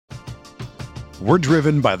We're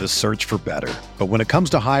driven by the search for better. But when it comes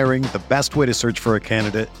to hiring, the best way to search for a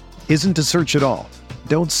candidate isn't to search at all.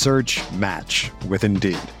 Don't search, match with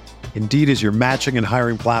Indeed. Indeed is your matching and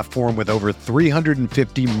hiring platform with over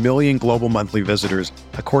 350 million global monthly visitors,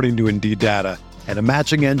 according to Indeed data, and a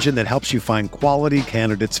matching engine that helps you find quality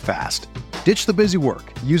candidates fast. Ditch the busy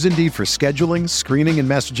work. Use Indeed for scheduling, screening, and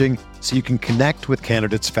messaging so you can connect with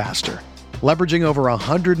candidates faster. Leveraging over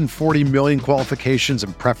 140 million qualifications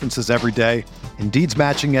and preferences every day, Indeed's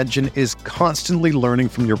matching engine is constantly learning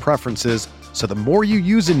from your preferences, so the more you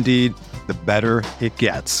use Indeed, the better it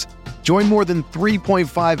gets. Join more than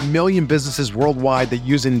 3.5 million businesses worldwide that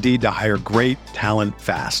use Indeed to hire great talent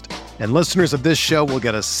fast. And listeners of this show will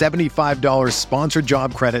get a $75 sponsored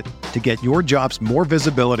job credit to get your jobs more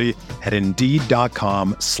visibility at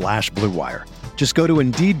Indeed.com/Blue Wire. Just go to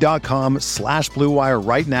Indeed.com/Blue Wire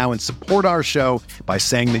right now and support our show by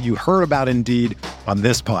saying that you heard about Indeed on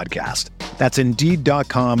this podcast. That's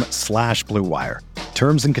Indeed.com/Blue Wire.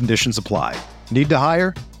 Terms and conditions apply. Need to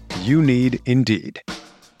hire? You need Indeed.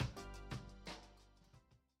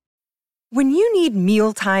 When you need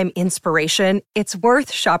mealtime inspiration, it's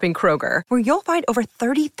worth shopping Kroger, where you'll find over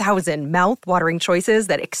 30,000 mouth-watering choices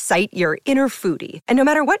that excite your inner foodie. And no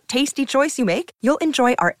matter what tasty choice you make, you'll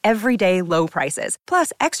enjoy our everyday low prices,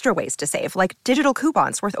 plus extra ways to save, like digital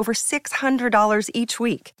coupons worth over $600 each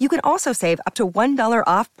week. You can also save up to $1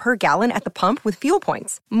 off per gallon at the pump with fuel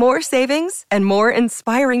points. More savings and more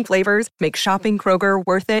inspiring flavors make shopping Kroger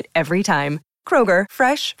worth it every time. Kroger,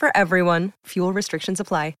 fresh for everyone. Fuel restrictions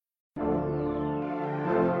apply.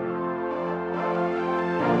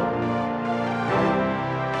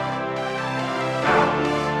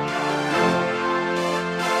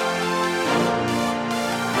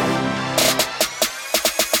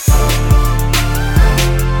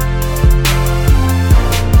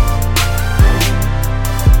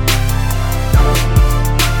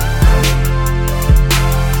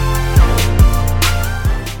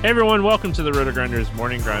 Hey everyone, welcome to the RotoGrinders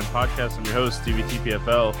Morning Grind Podcast. I'm your host, Stevie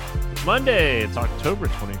TPFL. It's Monday, it's October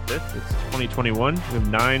 25th, it's 2021. We have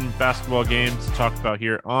 9 basketball games to talk about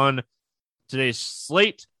here on today's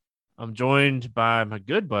slate. I'm joined by my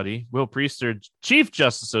good buddy, Will Priester, Chief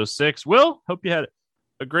Justice 06. Will, hope you had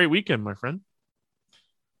a great weekend, my friend.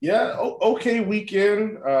 Yeah, okay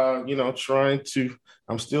weekend. I'm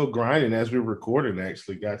still grinding as we're recording,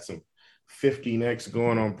 actually. Got some 15X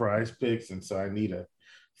going on Prize Picks, and so I need a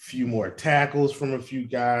few more tackles from a few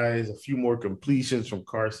guys, a few more completions from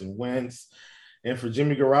Carson Wentz, and for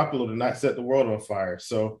Jimmy Garoppolo to not set the world on fire.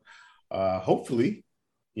 So hopefully,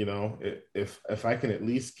 if I can at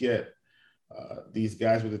least get these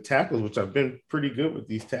guys with the tackles, which I've been pretty good with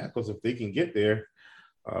these tackles, if they can get there,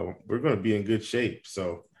 we're going to be in good shape.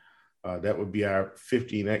 So that would be our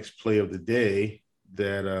 15X play of the day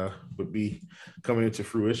that would be coming into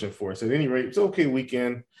fruition for us. At any rate, it's an okay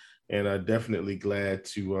weekend. And definitely glad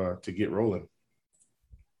to get rolling.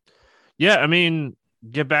 Yeah, I mean,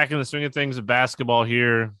 get back in the swing of things of basketball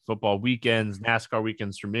here, football weekends, NASCAR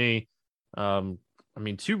weekends for me. 2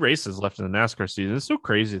 races left in the NASCAR season. It's so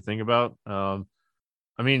crazy to think about. The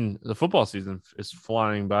football season is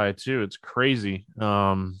flying by too. It's crazy.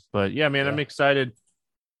 But yeah, man, I'm excited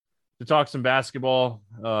to talk some basketball.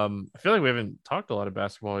 I feel like we haven't talked a lot of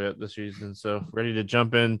basketball yet this season, so ready to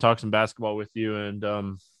jump in, talk some basketball with you, and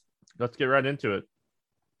let's get right into it.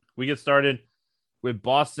 We get started with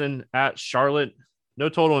Boston at Charlotte. No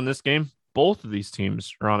total in this game. Both of these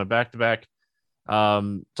teams are on a back-to-back.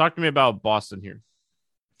 Talk to me about Boston here.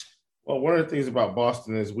 Well, one of the things about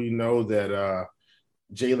Boston is we know that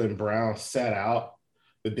Jaylen Brown sat out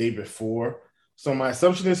the day before. So my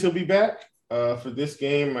assumption is he'll be back for this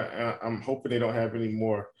game. I'm hoping they don't have any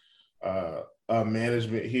more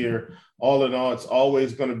management here. All in all, it's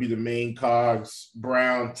always going to be the main cogs,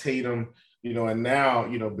 Brown, Tatum, and now,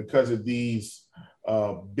 because of these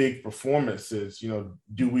big performances,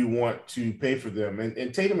 do we want to pay for them?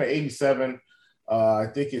 And Tatum at 87, I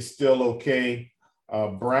think is still okay.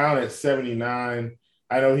 Brown at 79,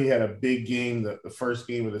 I know he had a big game, the first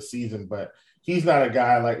game of the season, but he's not a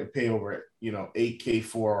guy I like to pay over, $8K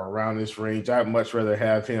for or around this range. I'd much rather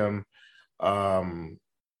have him,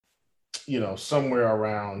 somewhere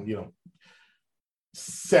around,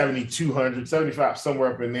 7,200, 75,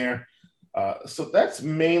 somewhere up in there. So that's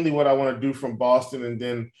mainly what I want to do from Boston. And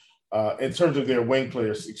then in terms of their wing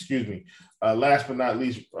players, last but not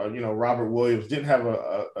least, Robert Williams didn't have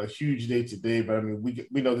a huge day today, but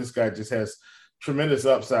we know this guy just has tremendous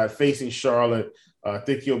upside facing Charlotte. I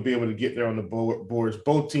think he'll be able to get there on the boards.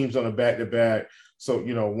 Both teams on a back-to-back. So,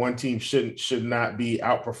 one team should not be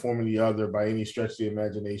outperforming the other by any stretch of the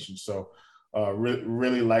imagination. So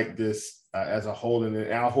Really like this as a whole. And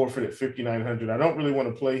then Al Horford at 5,900. I don't really want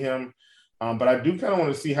to play him, but I do kind of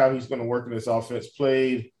want to see how he's going to work in this offense.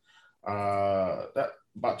 Played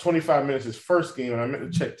about 25 minutes his first game, and I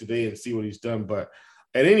meant to check today and see what he's done. But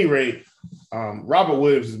at any rate, Robert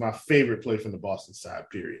Williams is my favorite play from the Boston side,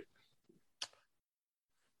 period.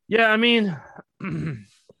 Yeah, I mean,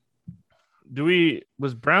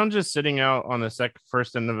 was Brown just sitting out on the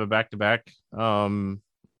first end of a back-to-back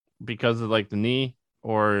because of like the knee,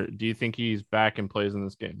 or do you think he's back and plays in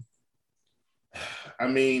this game? I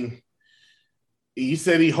mean, he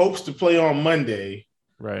said he hopes to play on Monday,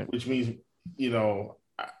 right? Which means,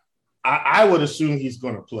 I would assume he's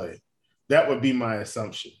going to play. That would be my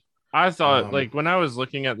assumption. I thought, when I was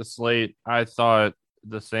looking at the slate, I thought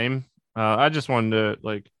the same. I just wanted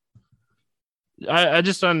to I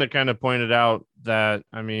just wanted to kind of point it out that,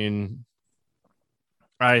 I mean,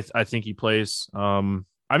 I think he plays.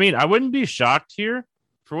 I mean, I wouldn't be shocked here,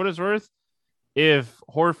 for what it's worth, if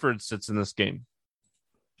Horford sits in this game.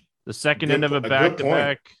 The second end of a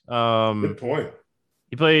back-to-back. Good point.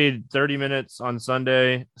 He played 30 minutes on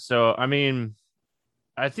Sunday. So, I mean,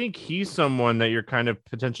 I think he's someone that you're kind of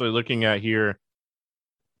potentially looking at here,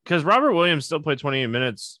 because Robert Williams still played 28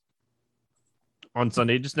 minutes on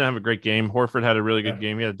Sunday. He just didn't have a great game. Horford had a really good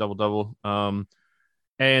game. He had a double-double.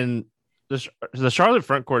 And the Charlotte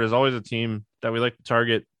front court is always a team that we like to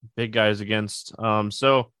target big guys against.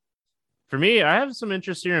 So for me, I have some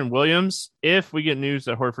interest here in Williams. If we get news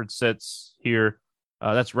that Horford sits here,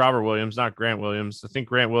 that's Robert Williams, not Grant Williams. I think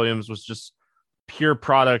Grant Williams was just pure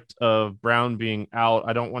product of Brown being out.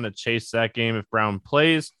 I don't want to chase that game if Brown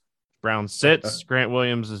plays. Brown sits. Grant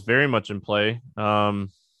Williams is very much in play.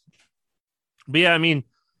 But yeah, I mean,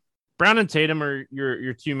 Brown and Tatum are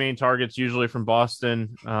your two main targets usually from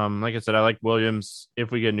Boston. Like I said, I like Williams if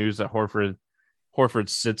we get news that Horford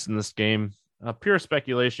sits in this game. Pure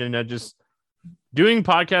speculation. Doing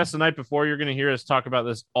podcasts the night before, you're going to hear us talk about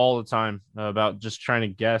this all the time, about just trying to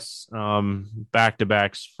guess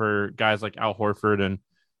back-to-backs for guys like Al Horford and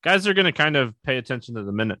guys are going to kind of pay attention to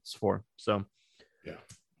the minutes for. So,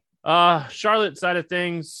 yeah. Charlotte side of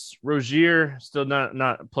things, Rozier still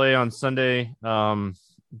not play on Sunday.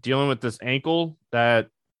 Dealing with this ankle that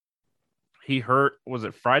he hurt. Was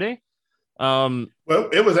it Friday? Well,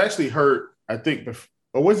 it was actually hurt, I think,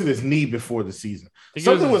 or was it his knee before the season?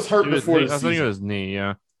 Something was hurt before the season. I think it was knee,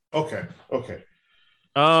 yeah. Okay.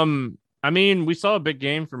 I mean, we saw a big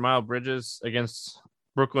game for Miles Bridges against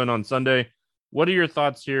Brooklyn on Sunday. What are your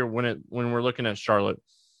thoughts here when we're looking at Charlotte?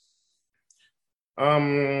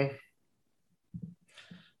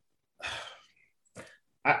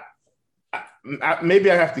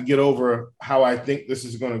 Maybe I have to get over how I think this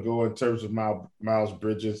is going to go in terms of Miles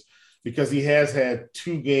Bridges, because he has had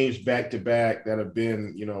two games back-to-back that have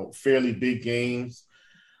been, fairly big games.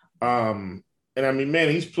 And I mean, man,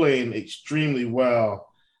 he's playing extremely well.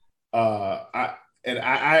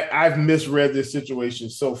 I've misread this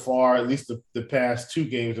situation so far, at least the past two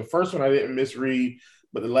games. The first one I didn't misread,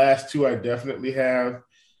 but the last two I definitely have.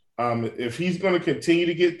 If he's going to continue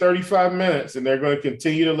to get 35 minutes and they're going to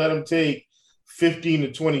continue to let him take 15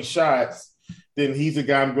 to 20 shots, then he's a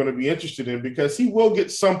guy I'm going to be interested in, because he will get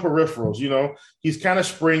some peripherals. He's kind of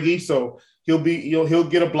springy, so he'll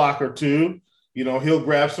get a block or two. He'll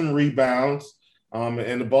grab some rebounds,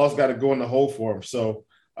 and the ball's got to go in the hole for him. So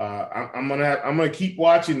I'm gonna keep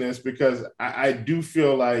watching this, because I do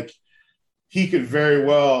feel like this could very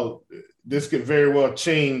well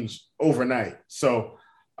change overnight. So,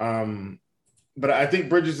 but I think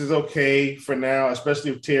Bridges is okay for now,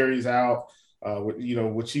 especially if Terry's out.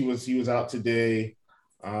 Which he was out today.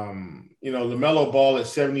 LaMelo Ball at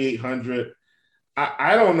 7,800.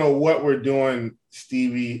 I don't know what we're doing,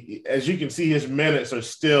 Stevie. As you can see, his minutes are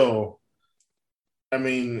still,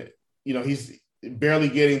 he's barely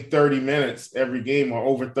getting 30 minutes every game, or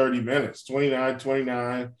over 30 minutes,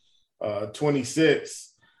 29,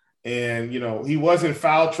 26. And, he was in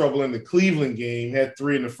foul trouble in the Cleveland game, had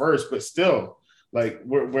 3 in the first, but still,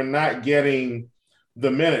 we're not getting the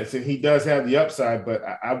minutes, and he does have the upside, but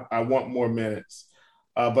I want more minutes.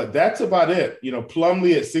 But that's about it.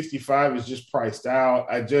 Plumlee at 65 is just priced out.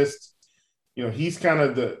 He's kind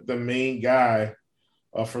of the main guy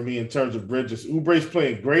for me in terms of Bridges. Oubre's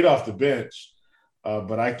playing great off the bench,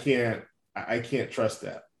 but I can't trust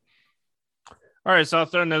that. All right, so I'll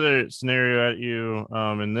throw another scenario at you.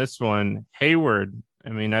 In this one, Hayward.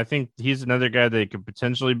 I think he's another guy that could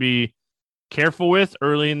potentially be careful with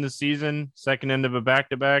early in the season, second end of a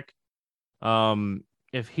back-to-back.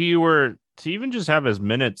 If he were to even just have his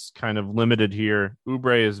minutes kind of limited here,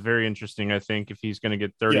 Oubre is very interesting, I think, if he's going to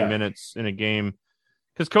get 30 minutes in a game,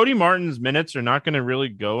 because Cody Martin's minutes are not going to really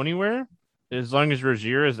go anywhere as long as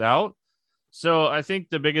Rozier is out. So I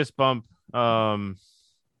think the biggest bump,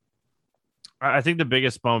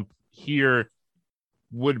 here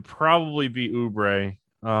would probably be Oubre,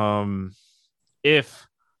 if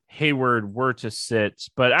Hayward were to sit.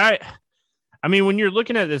 But I mean, when you're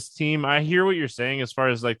looking at this team, I hear what you're saying as far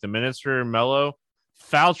as like the minutes for Melo.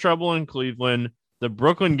 Foul trouble in Cleveland. The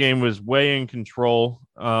Brooklyn game was way in control.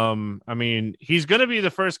 I mean, he's going to be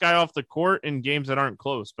the first guy off the court in games that aren't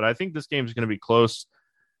close, but I think this game is going to be close.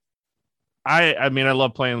 I mean, I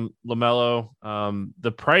love playing LaMelo.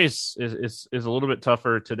 The price is a little bit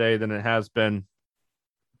tougher today than it has been.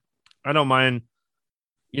 I don't mind,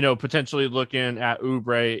 potentially looking at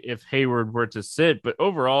Oubre if Hayward were to sit, but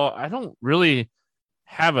overall, I don't really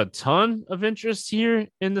have a ton of interest here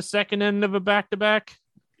in the second end of a back-to-back.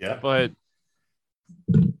 Yeah. But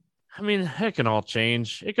I mean, it can all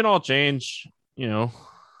change.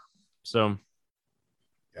 So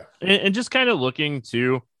yeah. And just kind of looking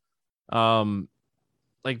to,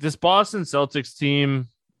 like this Boston Celtics team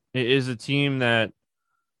is a team that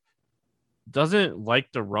doesn't like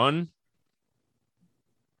to run.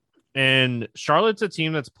 And Charlotte's a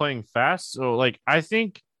team that's playing fast. So like, I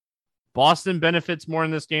think Boston benefits more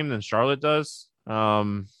in this game than Charlotte does,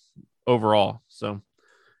 overall. So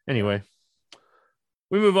anyway,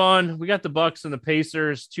 we move on. We got the Bucks and the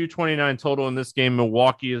Pacers, 229 total in this game.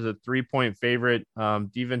 Milwaukee is a 3-point favorite.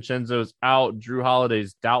 DiVincenzo's out. Drew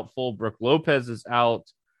Holiday's doubtful. Brooke Lopez is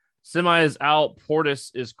out. Semi is out.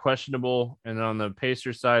 Portis is questionable. And on the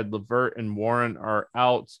Pacers side, LeVert and Warren are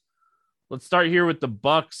out. Let's start here with the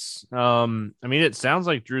Bucks. I mean, it sounds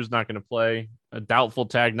like Drew's not going to play. A doubtful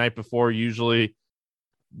tag night before usually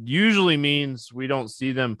means we don't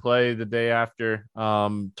see them play the day after.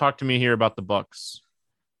 Talk to me here about the Bucks.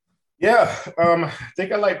 Yeah, I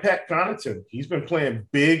think I like Pat Connaughton. He's been playing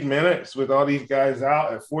big minutes with all these guys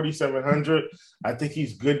out at 4,700. I think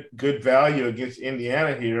he's good value against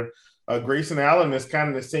Indiana here. Grayson Allen is kind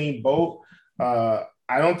of the same boat. I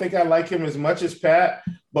don't think I like him as much as Pat,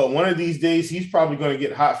 but one of these days he's probably going to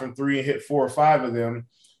get hot from three and hit 4 or 5 of them.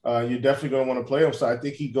 You're definitely going to want to play him. So I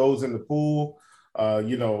think he goes in the pool.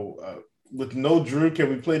 With no Drew, can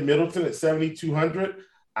we play Middleton at 7,200?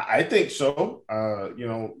 I think so.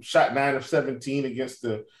 Shot 9 of 17 against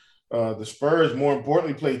the Spurs. More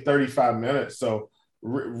importantly, played 35 minutes. So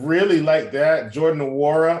really like that. Jordan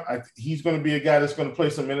Nwora, he's going to be a guy that's going to play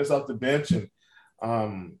some minutes off the bench.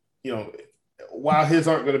 And, while his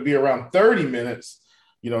aren't going to be around 30 minutes,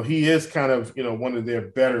 he is kind of, one of their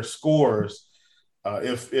better scorers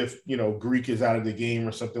if Greek is out of the game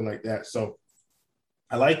or something like that. So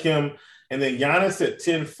I like him. And then Giannis at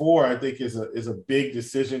 10-4, I think is a big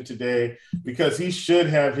decision today because he should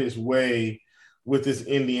have his way with this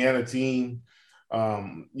Indiana team.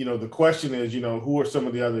 The question is, who are some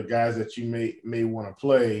of the other guys that you may want to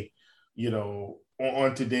play,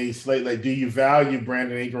 on today's slate? Like, do you value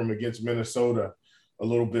Brandon Ingram against Minnesota a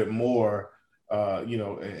little bit more,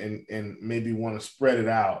 and maybe want to spread it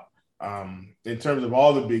out? In terms of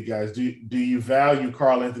all the big guys, do you value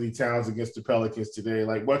Karl Anthony Towns against the Pelicans today?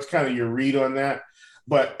 Like, what's kind of your read on that?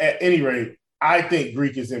 But at any rate, I think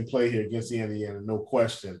Greek is in play here against Indiana, no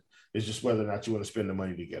question. It's just whether or not you want to spend the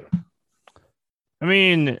money to get him. I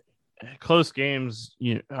mean, close games,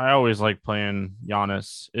 I always like playing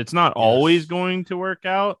Giannis. It's not always going to work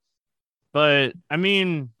out, but I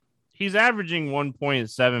mean, he's averaging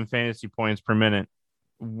 1.7 fantasy points per minute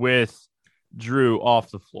with Drew off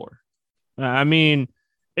the floor. I mean,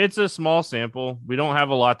 it's a small sample. We don't have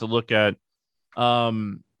a lot to look at. I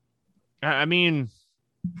mean,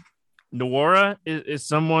 Nwora is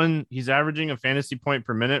someone, he's averaging a fantasy point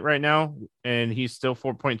per minute right now, and he's still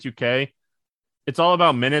 4.2K. It's all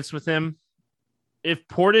about minutes with him. If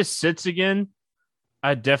Portis sits again,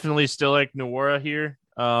 I definitely still like Nwora here.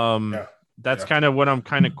 That's kind of what I'm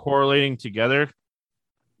kind of correlating together.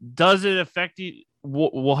 Does it affect you?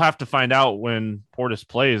 We'll have to find out when Portis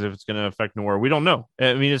plays if it's going to affect Nwora. We don't know.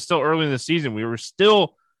 I mean, it's still early in the season. We were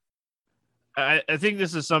still – I think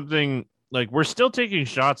this is something like we're still taking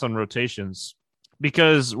shots on rotations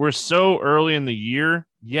because we're so early in the year.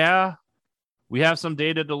 Yeah, we have some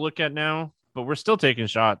data to look at now, but we're still taking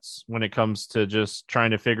shots when it comes to just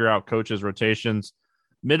trying to figure out coaches' rotations.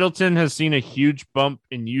 Middleton has seen a huge bump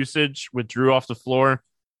in usage with Drew off the floor,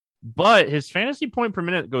 but his fantasy point per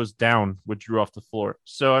minute goes down with Drew off the floor.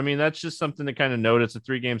 So, I mean, that's just something to kind of note. It's a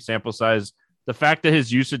 3-game sample size. The fact that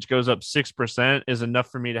his usage goes up 6% is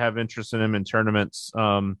enough for me to have interest in him in tournaments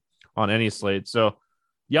on any slate. So,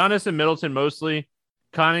 Giannis and Middleton mostly.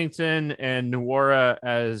 Connaughton and Nwora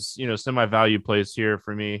as, semi-value plays here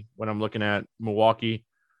for me when I'm looking at Milwaukee.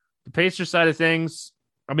 The Pacers side of things,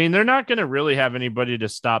 I mean, they're not going to really have anybody to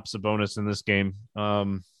stop Sabonis in this game.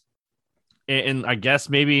 And I guess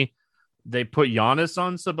maybe they put Giannis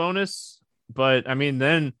on Sabonis, but I mean,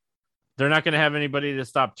 then they're not going to have anybody to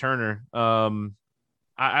stop Turner.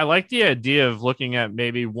 I like the idea of looking at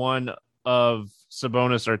maybe one of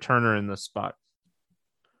Sabonis or Turner in this spot.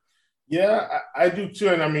 Yeah, I do too.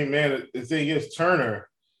 And I mean, man, the thing is, Turner,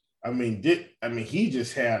 he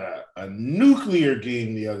just had a nuclear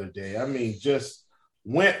game the other day. I mean, just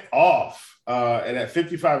went off. And at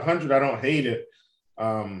 5,500, I don't hate it.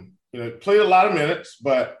 Played a lot of minutes,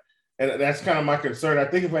 and that's kind of my concern. I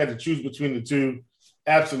think if I had to choose between the two,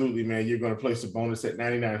 absolutely, man, you're going to play Sabonis at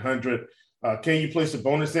 9,900. Can you play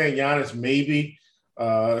Sabonis and Giannis? Maybe.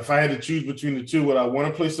 If I had to choose between the two, would I want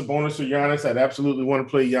to play Sabonis or Giannis? I'd absolutely want to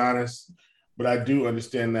play Giannis. But I do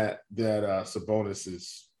understand that Sabonis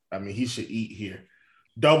is, he should eat here.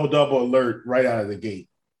 Double alert right out of the gate.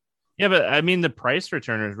 Yeah, but I mean, the price for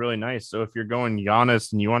Turner is really nice. So if you're going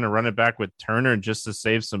Giannis and you want to run it back with Turner just to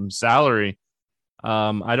save some salary,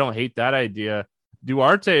 I don't hate that idea.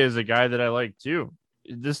 Duarte is a guy that I like too.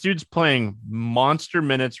 This dude's playing monster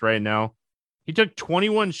minutes right now. He took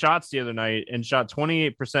 21 shots the other night and shot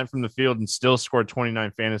 28% from the field and still scored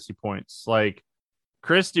 29 fantasy points. Like,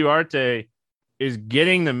 Chris Duarte is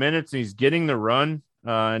getting the minutes and he's getting the run.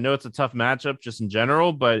 I know it's a tough matchup just in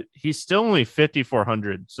general, but he's still only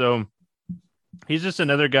 5,400. So he's just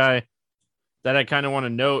another guy that I kind of want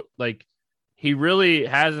to note. Like, he really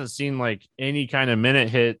hasn't seen like any kind of minute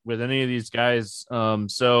hit with any of these guys.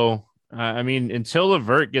 Until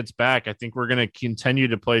LeVert gets back, I think we're going to continue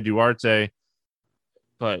to play Duarte,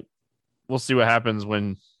 but we'll see what happens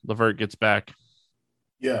when LeVert gets back.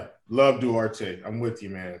 Yeah, love Duarte. I'm with you,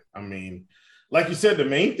 man. I mean, like you said, the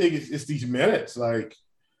main thing is these minutes, and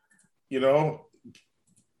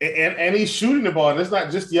he's shooting the ball. And it's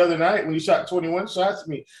not just the other night when he shot 21 shots.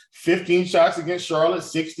 15 shots against Charlotte,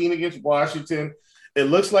 16 against Washington. It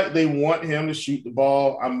looks like they want him to shoot the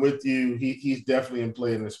ball. I'm with you. He's definitely in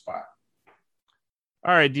play in this spot.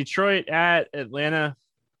 All right, Detroit at Atlanta.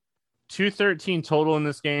 213 total in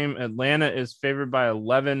this game. Atlanta is favored by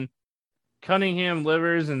 11. Cunningham,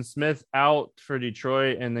 Livers, and Smith out for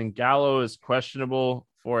Detroit, and then Gallo is questionable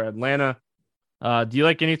for Atlanta. Do you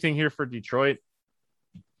like anything here for Detroit?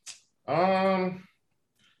 I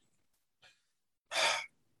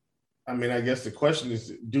guess the question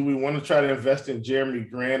is, do we want to try to invest in Jeremy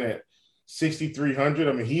Grant at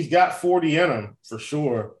 6,300? He's got 40 in him for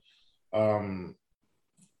sure. I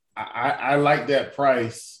like that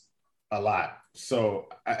price a lot. So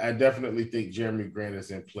I definitely think Jeremy Grant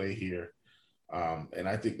is in play here. And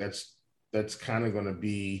I think that's kind of going to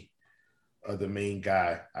be the main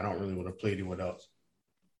guy. I don't really want to play anyone else.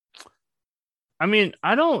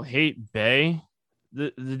 I don't hate Bay.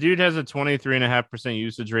 The dude has a 23.5%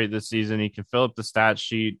 usage rate this season. He can fill up the stat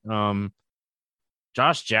sheet.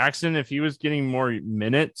 Josh Jackson, if he was getting more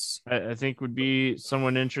minutes, I think would be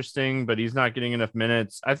someone interesting, but he's not getting enough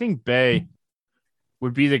minutes. I think Bay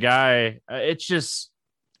would be the guy. It's just,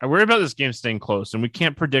 I worry about this game staying close, and we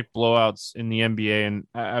can't predict blowouts in the NBA. And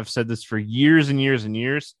I've said this for years and years and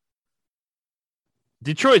years.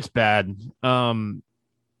 Detroit's bad.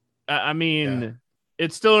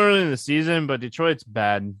 It's still early in the season, but Detroit's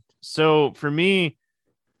bad. So for me,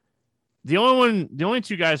 the only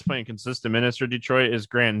two guys playing consistent minutes for Detroit is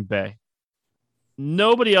Grant and Bay.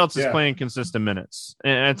 Nobody else is playing consistent minutes.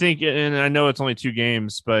 And I think, and I know it's only 2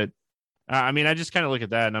 games, but I just kind of look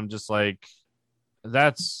at that and I'm just like,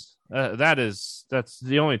 that's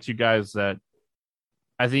the only 2 guys that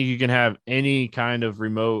I think you can have any kind of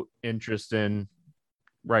remote interest in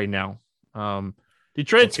right now.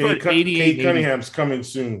 Detroit's scored 88. Kate Cunningham's coming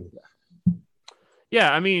soon.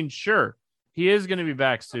 Yeah, sure. He is going to be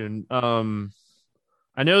back soon.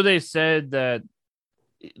 I know they said that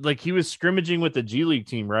like he was scrimmaging with the G League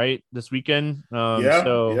team, right? This weekend. We're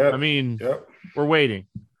waiting.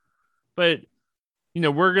 But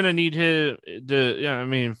we're going to need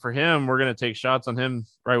him for him, we're going to take shots on him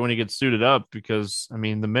right when he gets suited up because the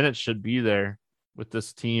minutes should be there with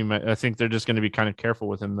this team. I think they're just going to be kind of careful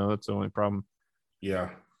with him though. That's the only problem. Yeah.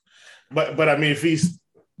 But if he's,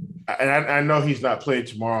 and I know he's not playing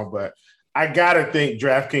tomorrow, but I got to think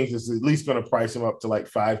DraftKings is at least going to price him up to like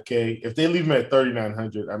 $5K. If they leave him at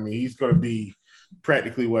 3,900, he's going to be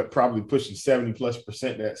practically probably pushing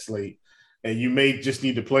 70+% that slate. And you may just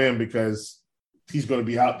need to play him because he's going to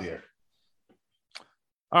be out there.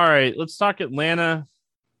 All right, let's talk Atlanta.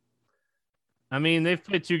 They've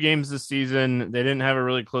played 2 games this season. They didn't have a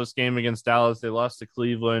really close game against Dallas. They lost to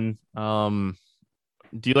Cleveland.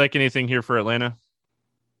 Do you like anything here for Atlanta?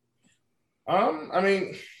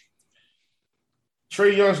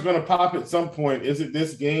 Trae Young's going to pop at some point. Is it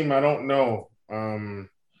this game? I don't know. Clint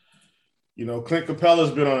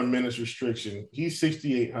Capella's been on a minutes restriction. He's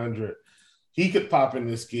 6,800. He could pop in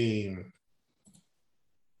this game.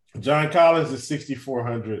 John Collins is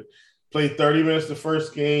 6,400. Played 30 minutes the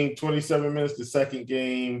first game, 27 minutes the second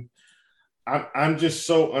game. I'm just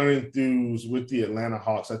so unenthused with the Atlanta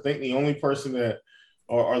Hawks. I think the only person that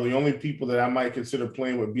or the only people that I might consider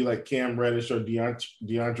playing would be like Cam Reddish or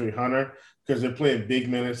DeAndre Hunter, because they're playing big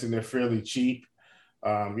minutes and they're fairly cheap.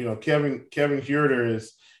 Kevin Huerter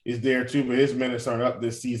is there too, but his minutes aren't up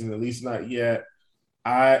this season, at least not yet.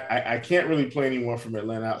 I can't really play anyone from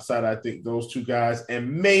Atlanta outside, I think, those two guys,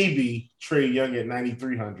 and maybe Trae Young at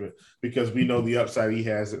 9,300, because we know the upside he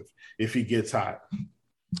has if he gets hot.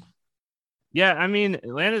 Yeah, I mean,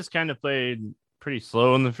 Atlanta's kind of played pretty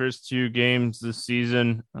slow in the first two games this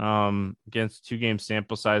season against 2-game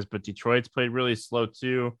sample size, but Detroit's played really slow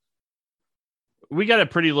too. We got a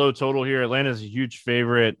pretty low total here. Atlanta's a huge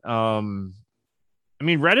favorite. I mean,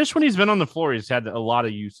 Reddish, when he's been on the floor, he's had a lot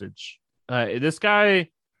of usage. This guy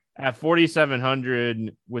at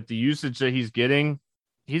 4,700 with the usage that he's getting,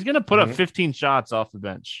 he's going to put up 15 shots off the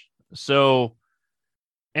bench. So,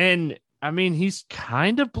 and I mean, he's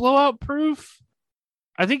kind of blowout proof.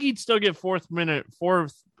 I think he'd still get fourth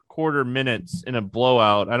quarter minutes in a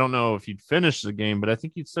blowout. I don't know if he'd finish the game, but I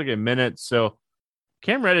think he'd still get minutes. So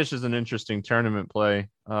Cam Reddish is an interesting tournament play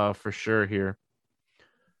for sure here.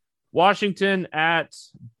 Washington at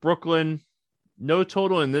Brooklyn. No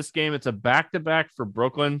total in this game. It's a back-to-back for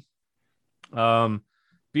Brooklyn.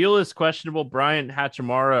 Beal is questionable. Bryant,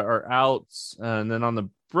 Hachimura are out. And then on the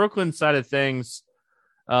Brooklyn side of things,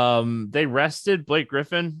 they rested Blake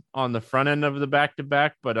Griffin on the front end of the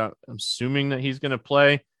back-to-back, but I'm assuming that he's going to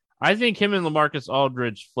play. I think him and LaMarcus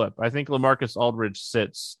Aldridge flip. I think LaMarcus Aldridge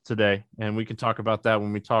sits today, and we can talk about that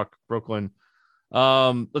when we talk Brooklyn.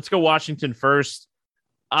 Let's go Washington first.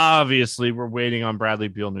 Obviously, we're waiting on Bradley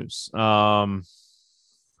Beal news. Because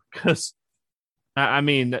I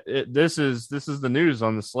mean, this is the news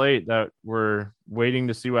on the slate that we're waiting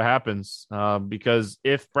to see what happens. Because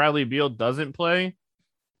if Bradley Beal doesn't play,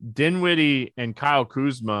 Dinwiddie and Kyle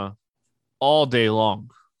Kuzma all day long.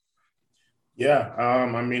 Yeah,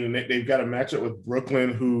 I mean, they've got a matchup with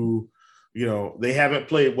Brooklyn, who, they haven't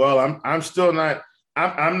played well. I'm still not.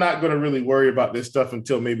 I'm not going to really worry about this stuff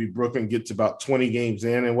until maybe Brooklyn gets about 20 games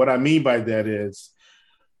in. And what I mean by that is,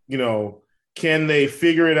 can they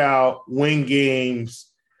figure it out, win games,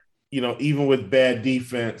 even with bad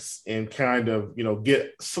defense, and kind of,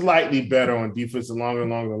 get slightly better on defense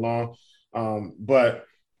along. But,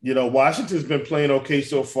 Washington's been playing okay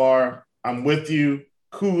so far. I'm with you.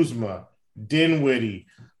 Kuzma, Dinwiddie.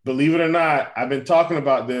 Believe it or not, I've been talking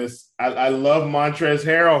about this. I love Montrezl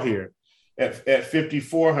Harrell here at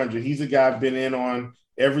 5,400. He's a guy I've been in on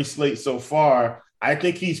every slate so far. I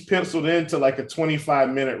think he's penciled into like a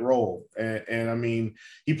 25-minute role. And I mean,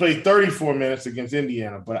 he played 34 minutes against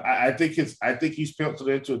Indiana, but I think he's penciled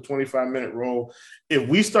into a 25-minute role. If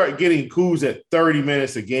we start getting Kuz at 30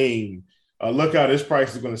 minutes a game, look how this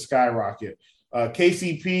price is going to skyrocket.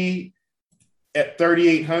 KCP at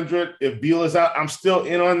 3,800. If Beal is out, I'm still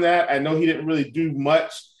in on that. I know he didn't really do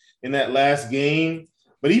much in that last game,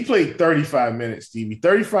 but he played 35 minutes, Stevie.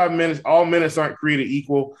 35 minutes. All minutes aren't created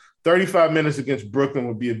equal. 35 minutes against Brooklyn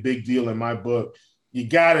would be a big deal in my book. You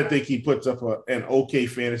got to think he puts up an okay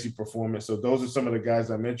fantasy performance. So those are some of the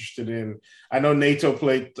guys I'm interested in. I know Nato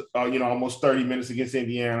played, almost 30 minutes against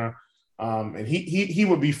Indiana, and he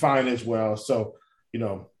would be fine as well. So,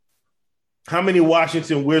 how many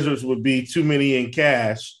Washington Wizards would be too many in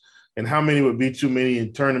cash, and how many would be too many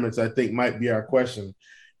in tournaments, I think might be our question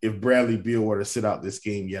if Bradley Beal were to sit out this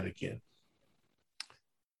game yet again.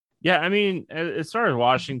 Yeah, I mean, as far as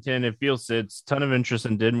Washington, if Beal sits, ton of interest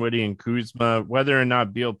in Dinwiddie and Kuzma. Whether or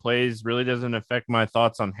not Beal plays really doesn't affect my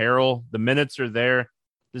thoughts on Harrell. The minutes are there.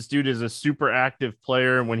 This dude is a super active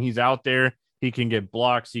player. When he's out there, he can get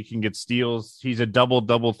blocks, he can get steals. He's a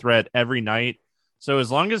double threat every night. So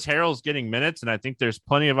as long as Harrell's getting minutes, and I think there's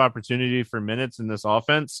plenty of opportunity for minutes in this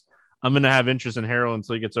offense, I'm going to have interest in Harrell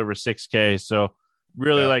until he gets over 6K. So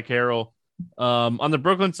really like Harrell. On the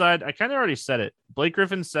Brooklyn side, I kind of already said it. Blake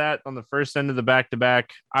Griffin sat on the first end of the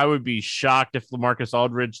back-to-back. I would be shocked if LaMarcus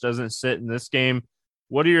Aldridge doesn't sit in this game.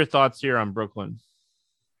 What are your thoughts here on Brooklyn?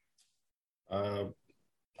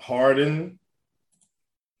 Harden,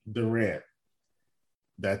 Durant.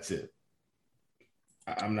 That's it.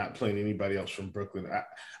 I'm not playing anybody else from Brooklyn.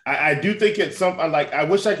 I do think it's something like I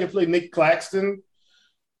wish I could play Nick Claxton,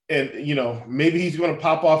 and maybe he's going to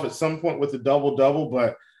pop off at some point with a double-double,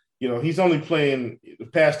 but he's only playing the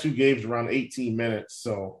past two games around 18 minutes.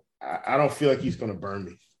 So I don't feel like he's going to burn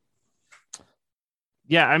me.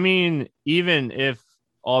 Yeah, I mean, even if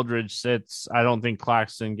Aldridge sits, I don't think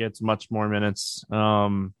Claxton gets much more minutes.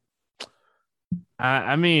 I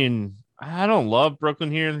mean, I don't love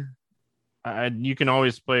Brooklyn here. You can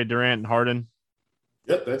always play Durant and Harden.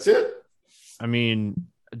 Yep, that's it. I mean,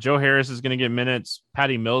 Joe Harris is going to get minutes.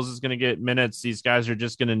 Patty Mills is going to get minutes. These guys are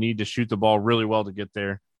just going to need to shoot the ball really well to get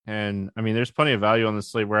there. And I mean, there's plenty of value on the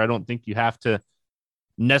slate where I don't think you have to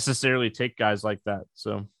necessarily take guys like that.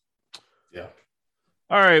 So, yeah.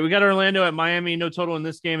 All right, we got Orlando at Miami. No total in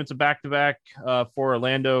this game. It's a back-to-back for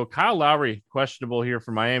Orlando. Kyle Lowry, questionable here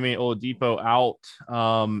for Miami. Oladipo out.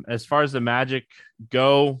 As far as the Magic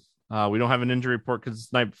go, we don't have an injury report because it's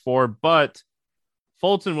the night before, but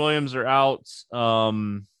Fulton Williams are out.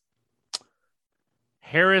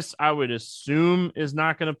 Harris, I would assume, is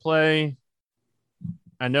not going to play.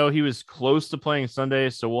 I know he was close to playing Sunday,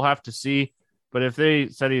 so we'll have to see. But if they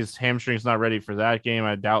said his hamstring's not ready for that game,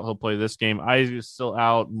 I doubt he'll play this game. Isaac is still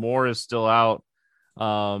out. Moore is still out.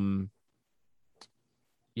 Yeah,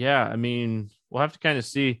 I mean, we'll have to kind of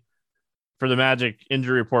see for the Magic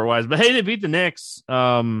injury report wise. But hey, they beat the Knicks.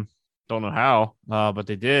 Don't know how, but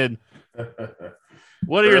they did.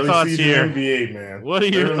 What are your thoughts here? NBA, man. What are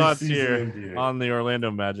your thoughts here NBA on the Orlando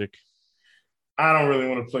Magic? I don't really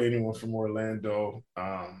want to play anyone from Orlando.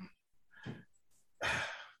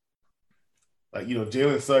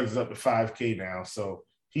 Jalen Suggs is up to 5K now, so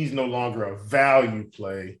he's no longer a value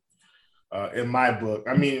play in my book.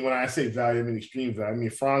 I mean, when I say value, I mean extreme value. I mean,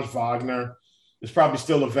 Franz Wagner is probably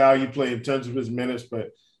still a value play in terms of his minutes, but,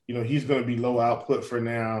 he's going to be low output for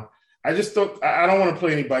now. I don't want to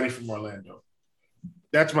play anybody from Orlando.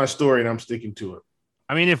 That's my story, and I'm sticking to it.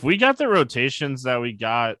 I mean, if we got the rotations that we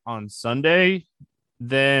got on Sunday,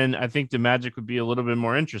 then I think the Magic would be a little bit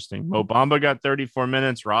more interesting. Mo Bamba got 34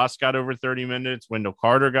 minutes. Ross got over 30 minutes. Wendell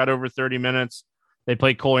Carter got over 30 minutes. They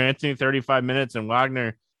played Cole Anthony 35 minutes, and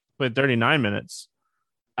Wagner played 39 minutes.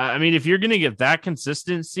 I mean, if you're going to get that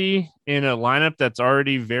consistency in a lineup that's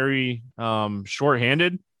already very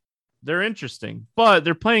shorthanded, they're interesting. But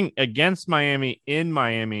they're playing against Miami in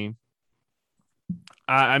Miami.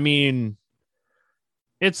 I mean,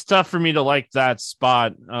 it's tough for me to like that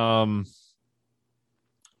spot.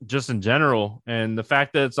 Just in general, and the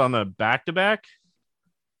fact that it's on the back-to-back,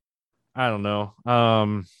 I don't know.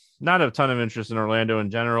 Not a ton of interest in Orlando in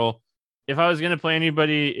general. If I was going to play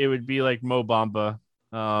anybody, it would be like Mo Bamba.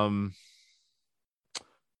 But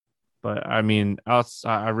I mean,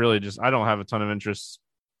 I really I don't have a ton of interest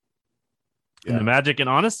in the Magic, and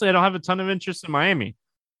honestly, I don't have a ton of interest in Miami.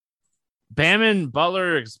 Bam and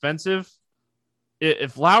Butler are expensive.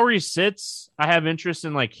 If Lowry sits, I have interest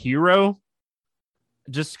in like Hero.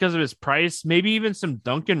 Just because of his price, maybe even some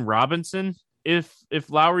Duncan Robinson if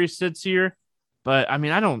Lowry sits here. But I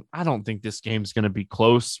mean, I don't think this game's going to be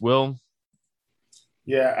close. Will?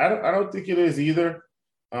 Yeah, I don't think it is either.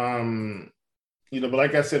 But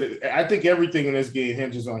like I said, I think everything in this game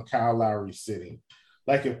hinges on Kyle Lowry sitting.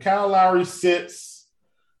 Like if Kyle Lowry sits,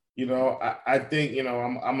 I think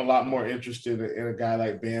I'm a lot more interested in a guy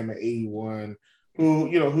like Bam at 81.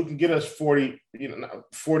 Who can get us 48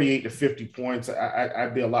 to 50 points.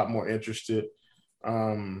 I'd be a lot more interested.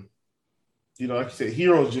 Like I said,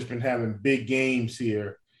 Hero's just been having big games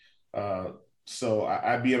here. So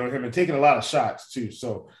I'd be in on him and taking a lot of shots too.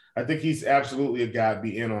 So I think he's absolutely a guy I'd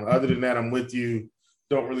be in on. Other than that, I'm with you.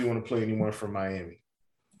 Don't really want to play anyone from Miami.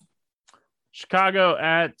 Chicago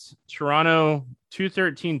at Toronto,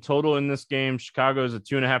 213 total in this game. Chicago is a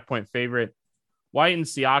 2.5-point favorite. White and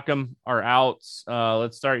Siakam are out.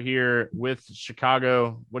 Let's start here with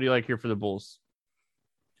Chicago. What do you like here for the Bulls?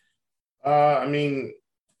 I mean,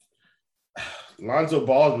 Lonzo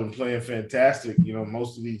Ball has been playing fantastic,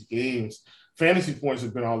 most of these games. Fantasy points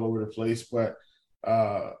have been all over the place, but,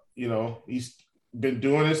 he's been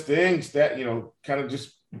doing his thing, kind of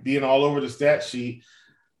just being all over the stat sheet.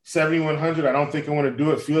 7,100, I don't think I want to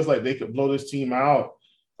do it. Feels like they could blow this team out.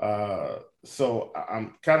 So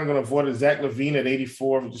I'm kind of going to avoid it. Zach LaVine at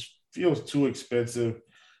 84. It just feels too expensive.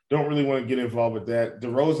 Don't really want to get involved with that.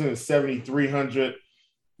 DeRozan is 7,300.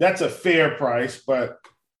 That's a fair price, but,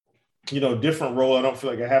 different role. I don't feel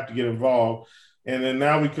like I have to get involved. And then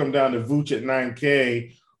now we come down to Vooch at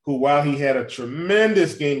 9K, who, while he had a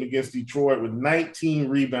tremendous game against Detroit with 19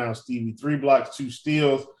 rebounds, Stevie, 3 blocks, 2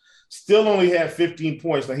 steals, still only had 15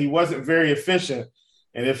 points. Now, he wasn't very efficient.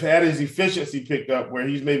 And if had his efficiency picked up where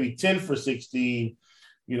he's maybe 10 for 16,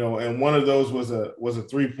 and one of those was a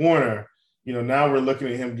three-pointer, now we're looking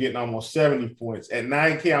at him getting almost 70 points. At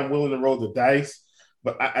 9K, I'm willing to roll the dice,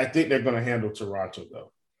 but I think they're going to handle Toronto,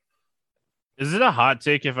 though. Is it a hot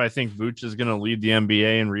take if I think Vooch is going to lead the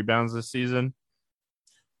NBA in rebounds this season?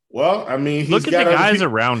 Well, I mean, look at the guys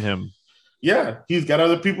around him. Yeah, he's got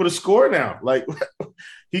other people to score now. Like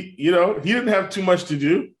he didn't have too much to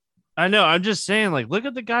do. I know. I'm just saying, like, look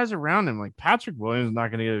at the guys around him. Like Patrick Williams is not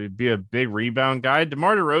going to be a big rebound guy.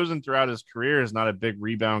 DeMar DeRozan throughout his career is not a big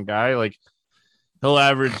rebound guy. Like he'll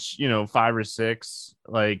average, 5 or 6.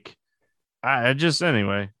 Like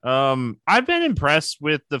anyway. I've been impressed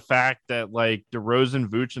with the fact that like DeRozan,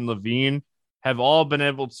 Vooch, and LaVine have all been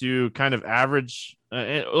able to kind of average,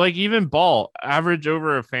 like even Ball average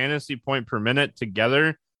over a fantasy point per minute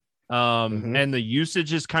together. And the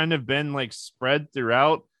usage has kind of been like spread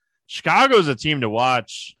throughout. Chicago's a team to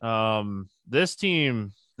watch. This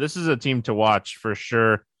is a team to watch for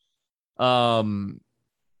sure.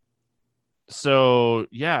 So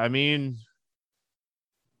yeah, I mean,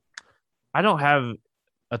 I don't have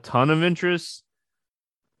a ton of interest,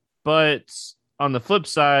 but on the flip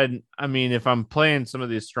side, I mean, if I'm playing some of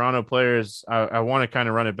these Toronto players, I want to kind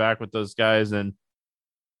of run it back with those guys. And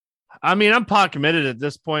I mean, I'm pot committed at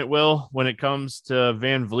this point, Will, when it comes to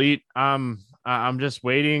Van Vliet. I'm just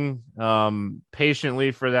waiting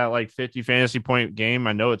patiently for that like 50 fantasy point game.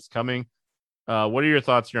 I know it's coming. What are your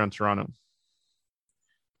thoughts here on Toronto?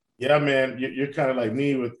 Yeah, man, you're kind of like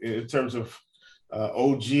me in terms of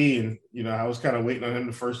OG, and I was kind of waiting on him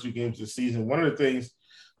the first 2 games of the season. One of the things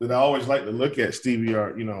that I always like to look at, Stevie,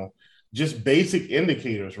 are just basic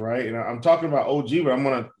indicators, right? And I'm talking about OG, but I'm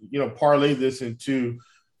gonna parlay this into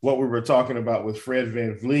what we were talking about with Fred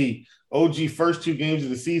Van Vliet. OG first 2 games of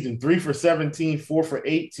the season, 3 for 17, 4 for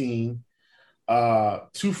 18,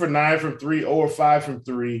 2 for 9 from 3, 0 for 5 from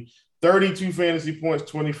 3, 32 fantasy points,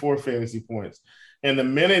 24 fantasy points. And the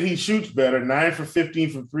minute he shoots better, 9 for 15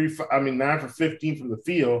 from 3, 9 for 15 from the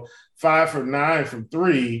field, 5 for 9 from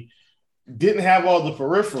 3, didn't have all the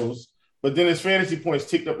peripherals, but then his fantasy points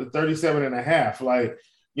ticked up to 37.5. Like,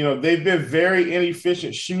 they've been very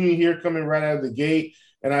inefficient shooting here coming right out of the gate.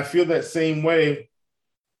 And I feel that same way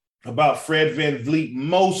about Fred Van Vliet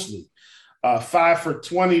mostly. 5 for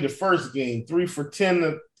 20 the first game, 3 for 10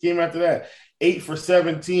 the game after that, 8 for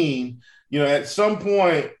 17. At some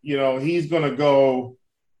point, he's going to go,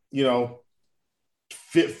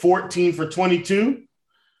 14 for 22.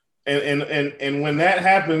 And when that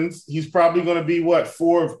happens, he's probably going to be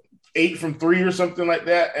 4 of 8 from 3 or something like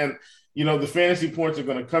that. And, the fantasy points are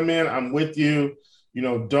going to come in. I'm with you.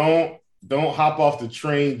 Don't hop off the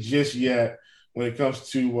train just yet when it comes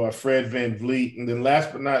to Fred Van Vliet. And then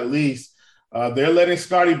last but not least, they're letting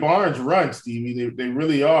Scotty Barnes run, Stevie. They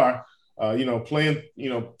really are. Playing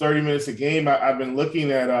 30 minutes a game. I've been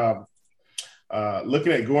looking at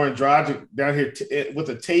Goran Dragic down here with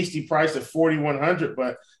a tasty price of 4,100,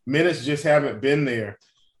 but minutes just haven't been there.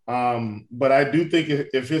 But I do think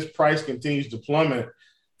if his price continues to plummet,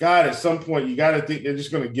 God, at some point you got to think they're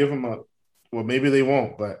just going to give him maybe they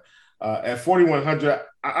won't, but at 4,100,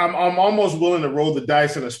 I'm almost willing to roll the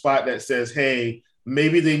dice in a spot that says, hey,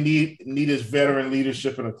 maybe they need his veteran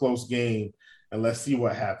leadership in a close game, and let's see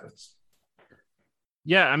what happens.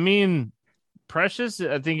 Yeah, I mean, Precious,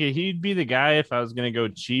 I think he'd be the guy if I was going to go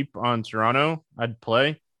cheap on Toronto, I'd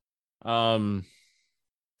play. Yeah,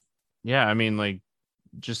 I mean, like,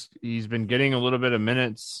 just he's been getting a little bit of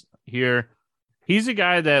minutes here. He's a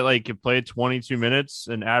guy that like could play 22 minutes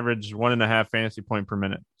and average 1.5 fantasy point per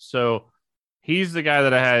minute. So he's the guy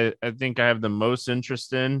that I think I have the most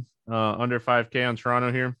interest in under 5K on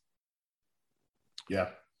Toronto here. Yeah.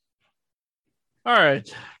 All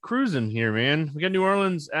right, cruising here, man. We got New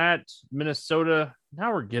Orleans at Minnesota.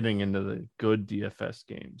 Now we're getting into the good DFS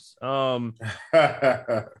games.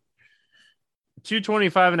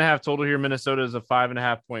 225.5 total here. Minnesota is a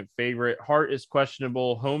 5.5 point favorite. Hart is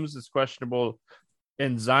questionable. Holmes is questionable,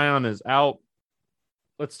 and Zion is out.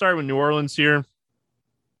 Let's start with New Orleans here.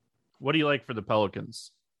 What do you like for the Pelicans?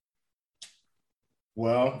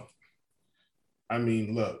 Well, I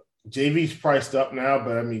mean, look, JV's priced up now,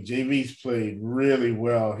 but I mean, JV's played really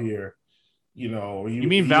well here. You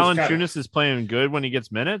mean Valanciunas is playing good when he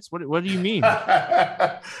gets minutes? What do you mean?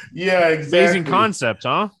 Yeah, exactly. Amazing concept,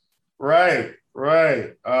 huh? Right.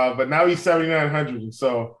 But now he's 7,900, and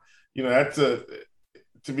so that's a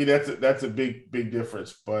big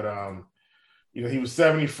difference. But he was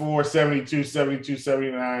 74, 72, 72,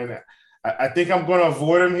 79. I think I'm going to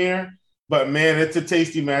avoid him here. But, man, it's a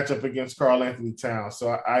tasty matchup against Karl-Anthony Towns. So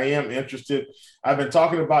I am interested. I've been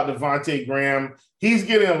talking about Devontae Graham. He's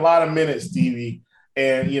getting a lot of minutes, Stevie.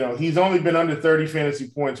 And, he's only been under 30 fantasy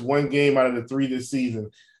points 1 game out of the 3 this season.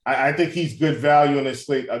 I think he's good value in this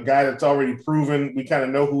slate, a guy that's already proven. We kind of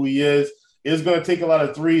know who he is going to take a lot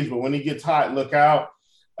of threes, but when he gets hot, look out.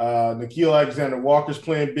 Nickeil Alexander-Walker's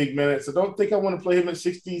playing big minutes. I don't think I want to play him at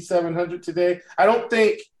 6,700 today. I don't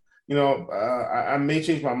think, I may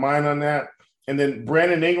change my mind on that. And then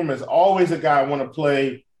Brandon Ingram is always a guy I want to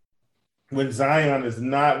play when Zion is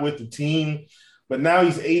not with the team. But now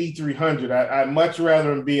he's 8,300. I'd much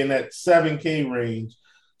rather him be in that 7K range.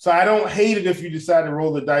 So I don't hate it if you decide to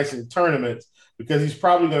roll the dice in tournaments because he's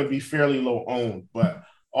probably going to be fairly low owned. But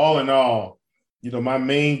all in all, my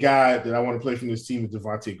main guy that I want to play from this team is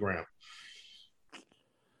Devontae Graham.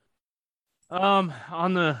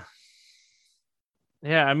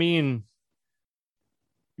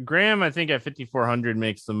 Graham, I think at 5,400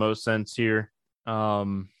 makes the most sense here. I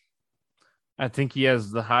think he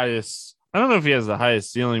has the highest. I don't know if he has the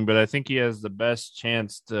highest ceiling, but I think he has the best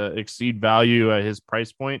chance to exceed value at his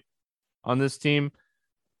price point on this team.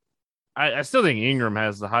 I still think Ingram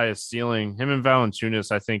has the highest ceiling. Him and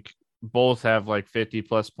Valanciunas, I think, both have like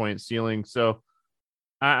 50-plus point ceiling. So,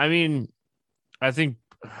 I think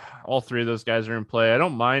all three of those guys are in play. I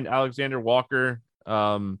don't mind Alexander Walker.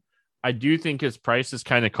 I do think his price is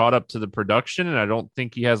kind of caught up to the production, and I don't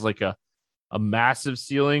think he has like a massive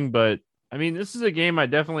ceiling, but this is a game I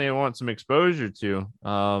definitely want some exposure to.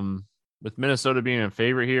 With Minnesota being a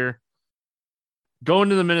favorite here, going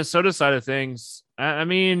to the Minnesota side of things,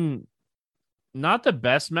 not the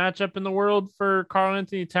best matchup in the world for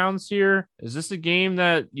Karl-Anthony Towns here. Is this a game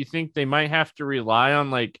that you think they might have to rely on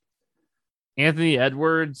like Anthony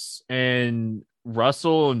Edwards and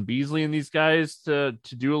Russell and Beasley and these guys to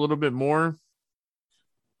do a little bit more?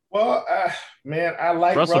 Well, man, I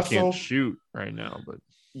like Russell can't shoot right now, but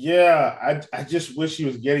yeah, I just wish he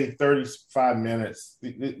was getting 35 minutes,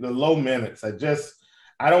 the low minutes. I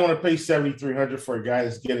don't want to pay 7,300 for a guy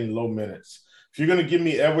that's getting low minutes. If you're going to give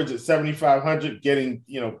me Edwards at 7,500, getting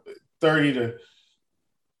 30 to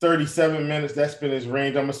 37 minutes, that's been his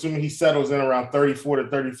range. I'm assuming he settles in around 34 to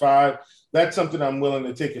 35. That's something I'm willing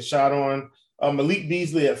to take a shot on. Malik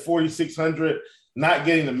Beasley at 4,600, not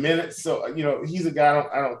getting the minutes. So, he's a guy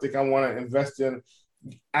I don't think I want to invest in.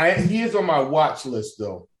 He is on my watch list,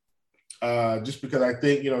 though, just because I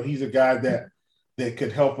think, he's a guy that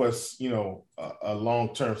could help us, a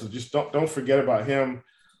long term. So just don't forget about him.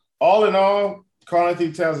 All in all,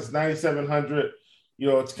 Karl-Anthony Towns is 9,700.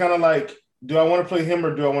 It's kind of like, do I want to play him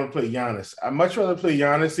or do I want to play Giannis? I'd much rather play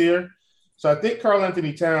Giannis here. So I think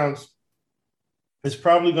Karl-Anthony Towns is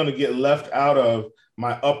probably going to get left out of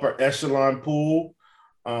my upper echelon pool.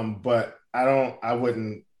 But I'm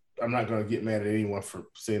not going to get mad at anyone for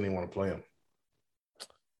saying they want to play him.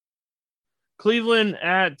 Cleveland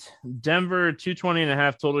at Denver,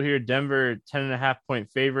 220.5 total here. Denver, 10.5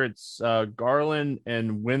 point favorites. Garland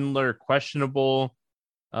and Windler questionable.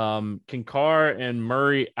 Kinkar and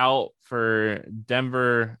Murray out for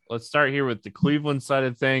Denver. Let's start here with the Cleveland side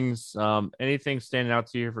of things. Anything standing out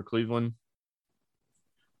to you here for Cleveland?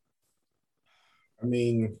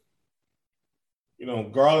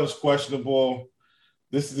 Garland's questionable.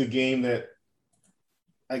 This is a game that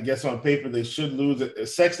I guess on paper they should lose.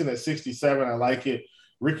 Sexton at 67, I like it.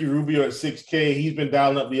 Ricky Rubio at 6K, he's been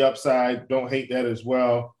dialing up the upside. Don't hate that as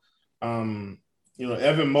well. Evan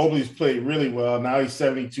Mobley's played really well. Now he's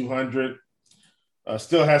 7,200.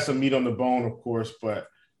 Still has some meat on the bone, of course, but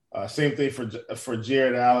same thing for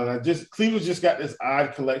Jared Allen. Cleveland's just got this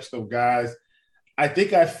odd collection of guys. I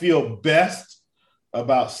think I feel best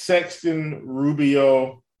about Sexton,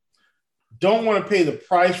 Rubio. Don't want to pay the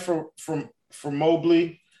price for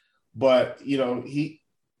Mobley, but he's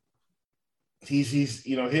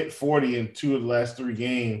hit 40 in 2 of the last 3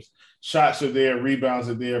 games. Shots are there, rebounds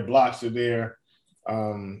are there, blocks are there.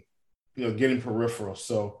 Getting peripheral.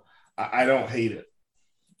 So I don't hate it.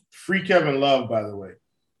 Free Kevin Love, by the way.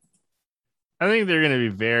 I think they're going to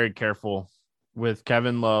be very careful with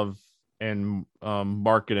Kevin Love and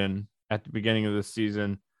Markkanen at the beginning of the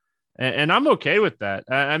season. And I'm okay with that.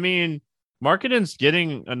 Markkanen's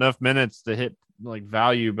getting enough minutes to hit like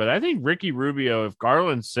value, but I think Ricky Rubio, if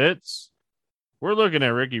Garland sits, we're looking at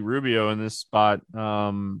Ricky Rubio in this spot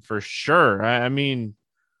for sure.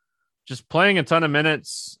 Just playing a ton of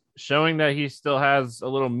minutes, showing that he still has a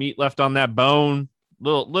little meat left on that bone,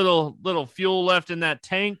 little fuel left in that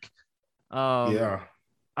tank.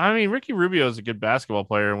 Ricky Rubio is a good basketball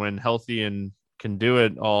player when healthy and can do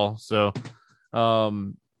it all. So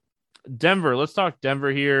Denver, let's talk Denver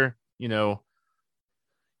here.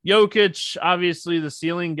 Jokic, obviously the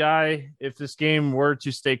ceiling guy. If this game were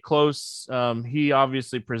to stay close, he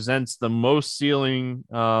obviously presents the most ceiling.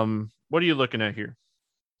 What are you looking at here?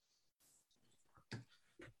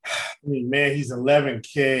 He's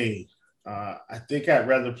 11K. I think I'd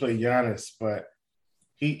rather play Giannis, but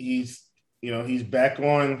he's back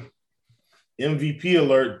on MVP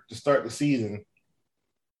alert to start the season.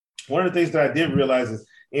 One of the things that I did realize is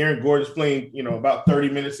Aaron Gordon's playing, about 30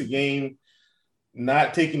 minutes a game,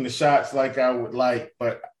 not taking the shots like I would like,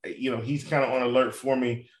 but, he's kind of on alert for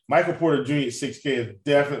me. Michael Porter Jr. at 6K is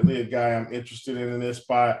definitely a guy I'm interested in this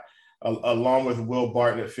spot, along with Will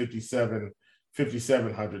Barton at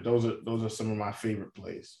 5,700. Those are some of my favorite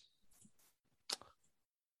plays.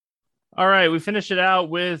 All right, we finish it out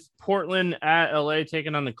with Portland at LA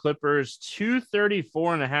taking on the Clippers.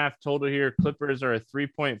 234.5 total here. Clippers are a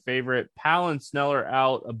 3-point favorite. Powell and Snell are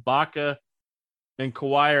out. Ibaka and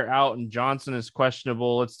Kawhi are out, and Johnson is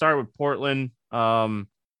questionable. Let's start with Portland. I'll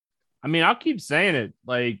keep saying it.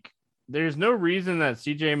 Like, there's no reason that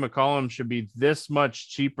CJ McCollum should be this much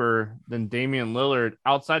cheaper than Damian Lillard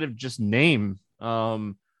outside of just name.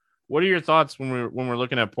 What are your thoughts when we're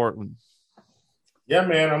looking at Portland? Yeah,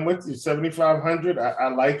 man, I'm with you. 7,500. I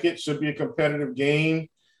like it. Should be a competitive game.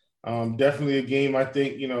 Definitely a game I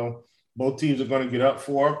think, both teams are going to get up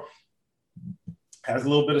for. Has a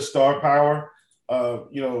little bit of star power.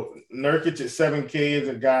 Nurkic at 7K is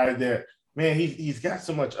a guy that, man, he's got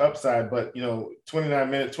so much upside, but, 29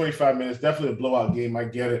 minutes, 25 minutes, definitely a blowout game. I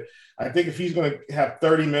get it. I think if he's going to have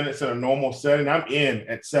 30 minutes in a normal setting, I'm in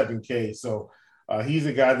at 7K. So he's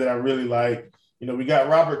a guy that I really like. We got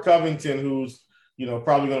Robert Covington, who's,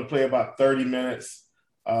 probably going to play about 30 minutes.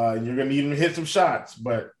 You're going to need him to hit some shots,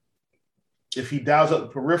 but if he dials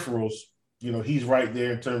up the peripherals, he's right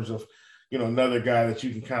there in terms of, another guy that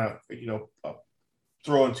you can kind of,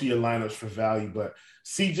 throw into your lineups for value. But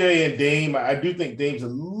CJ and Dame, I do think Dame's a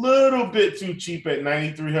little bit too cheap at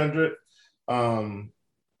 9,300.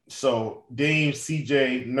 So Dame,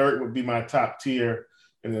 CJ, Nurk would be my top tier.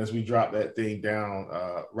 And then as we drop that thing down,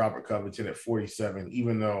 Robert Covington at 47,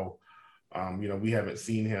 even though, we haven't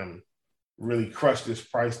seen him really crush this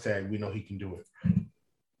price tag, we know he can do it.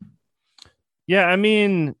 Yeah,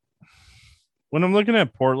 when I'm looking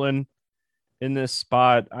at Portland in this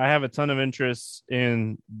spot, I have a ton of interest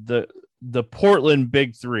in the Portland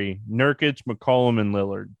big three: Nurkic, McCollum, and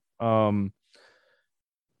Lillard.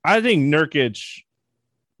 I think Nurkic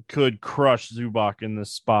could crush Zubac in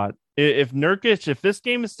this spot. If this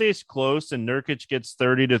game stays close and Nurkic gets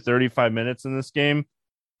 30 to 35 minutes in this game,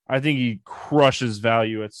 I think he crushes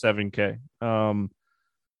value at 7K.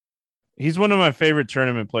 He's one of my favorite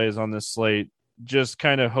tournament plays on this slate. Just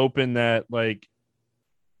kind of hoping that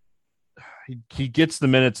he gets the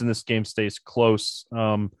minutes and this game stays close.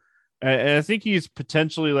 And I think he's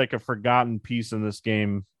potentially like a forgotten piece in this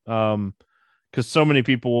game because so many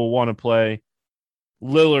people will want to play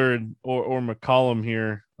Lillard or McCollum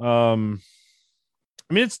here.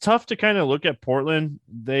 It's tough to kind of look at Portland.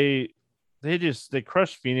 They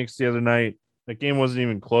crushed Phoenix the other night. That game wasn't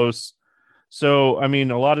even close. So, a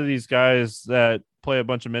lot of these guys that play a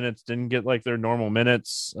bunch of minutes didn't get like their normal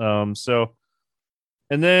minutes. And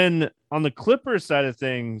then on the Clippers side of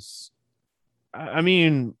things, I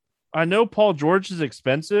know Paul George is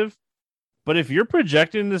expensive, but if you're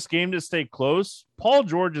projecting this game to stay close, Paul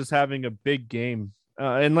George is having a big game.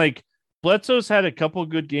 Bledsoe's had a couple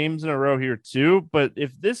good games in a row here too, but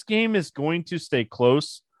if this game is going to stay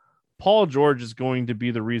close, Paul George is going to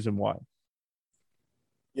be the reason why.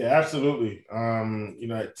 Yeah, absolutely.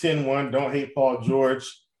 At 10-1, don't hate Paul George.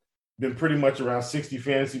 Been pretty much around 60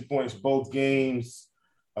 fantasy points both games.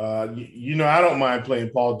 I don't mind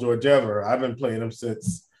playing Paul George ever. I've been playing him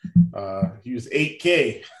since he was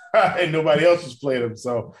 8K and nobody else was playing him.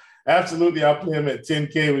 So absolutely, I'll play him at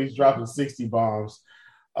 10K when he's dropping 60 bombs.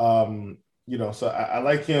 So I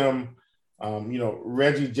like him.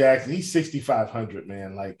 Reggie Jackson, he's 6,500,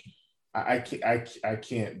 man. Like, I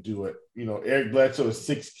can't do it. Eric Bledsoe is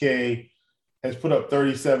 6K, has put up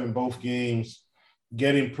 37 both games,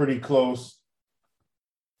 getting pretty close.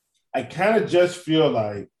 I kind of just feel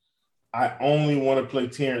like I only want to play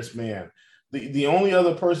Terrence Mann. The only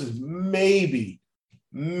other person is maybe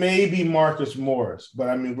Marcus Morris,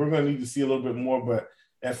 but we're going to need to see a little bit more. But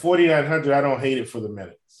at 4,900, I don't hate it for the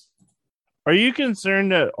minutes. Are you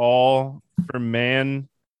concerned at all for Mann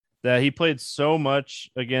that he played so much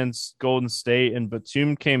against Golden State and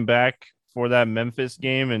Batum came back for that Memphis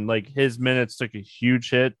game and his minutes took a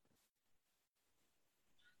huge hit?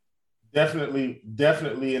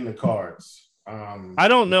 Definitely in the cards. I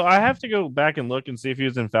don't know. I have to go back and look and see if he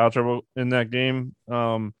was in foul trouble in that game.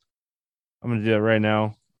 I'm going to do that right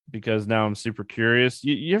now because now I'm super curious.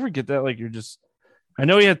 You ever get that? I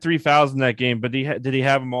know he had 3 fouls in that game, but did he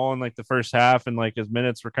have them all in the first half and his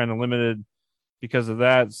minutes were kind of limited because of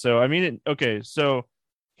that? So, okay. So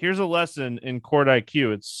here's a lesson in court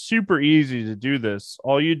IQ. It's super easy to do this.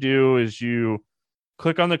 All you do is you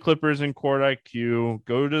click on the Clippers in Court IQ,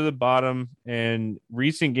 go to the bottom, and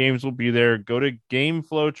recent games will be there. Go to Game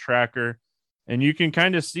Flow Tracker, and you can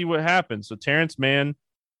kind of see what happened. So Terrence Mann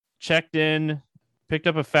checked in, picked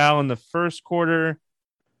up a foul in the first quarter,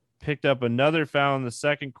 picked up another foul in the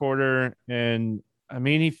second quarter, and I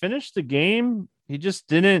mean, he finished the game. He just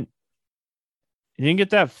didn't get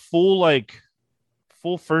that full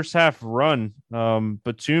first half run.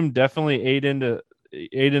 Batum definitely ate into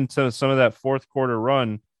some of that fourth quarter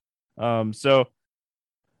run. So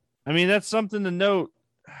I mean, that's something to note.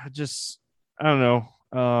 I don't know.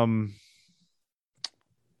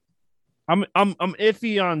 I'm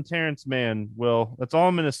iffy on Terrence Mann, Will. That's all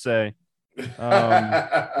I'm gonna say.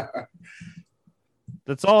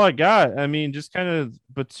 That's all I got. I mean, just kind of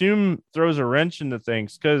Batum throws a wrench into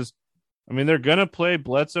things because I mean they're gonna play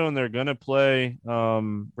Bledsoe and they're gonna play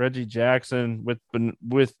Reggie Jackson with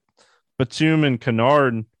Batum and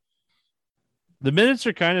Kennard. The minutes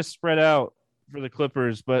are kind of spread out for the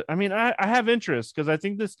Clippers, but I mean I have interest because I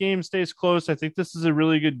think this game stays close. I think this is a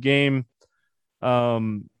really good game.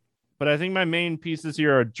 But I think my main pieces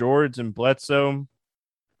here are George and Bledsoe.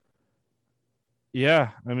 Yeah,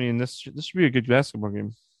 I mean this should be a good basketball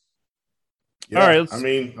game. Yeah, all right, I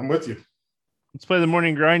mean, I'm with you. Let's play the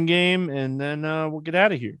morning grind game, and then we'll get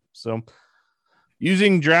out of here. So,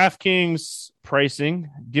 using DraftKings pricing,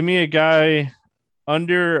 give me a guy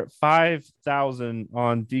under 5,000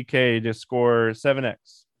 on DK to score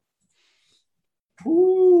 7x.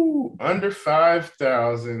 Ooh, under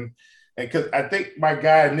 5,000, and because I think my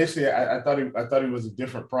guy initially, I thought he was a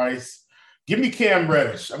different price. Give me Cam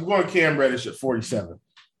Reddish. I'm going Cam Reddish at 47.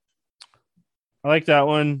 I like that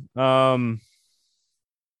one. I'm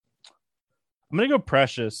going to go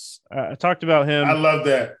Precious. I talked about him. I love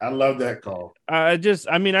that call. I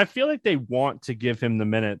feel like they want to give him the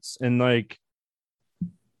minutes, and I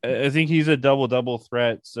think he's a double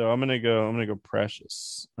threat. So I'm going to go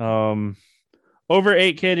Precious. Over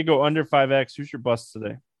 8K to go under 5X. Who's your bust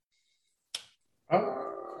today?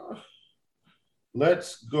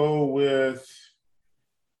 Let's go with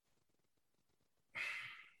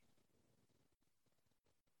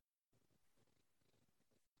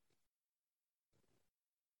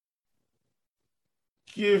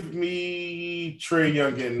give me Trae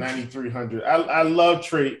Young at 9,300. I love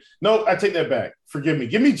Trae. No, I take that back. Forgive me.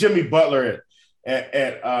 Give me Jimmy Butler at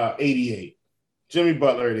 88. Jimmy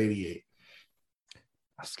Butler at 88.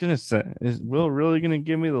 I was gonna say, is Will really gonna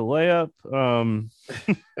give me the layup?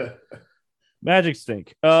 Magic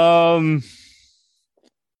stink. And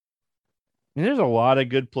there's a lot of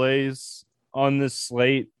good plays on this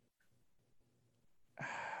slate.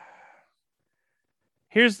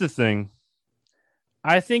 Here's the thing.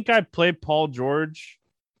 I think I play Paul George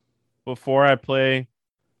before I play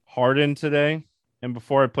Harden today and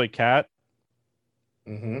before I play Cat.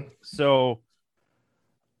 Mm-hmm. So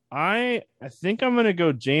I think I'm going to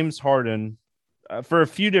go James Harden for a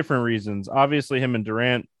few different reasons. Obviously, him and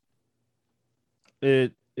Durant.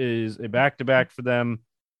 It is a back-to-back for them.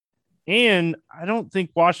 And I don't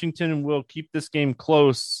think Washington will keep this game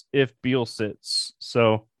close if Beal sits.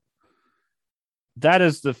 So that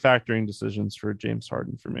is the factoring decisions for James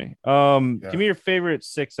Harden for me. Give me your favorite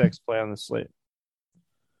 6X play on the slate.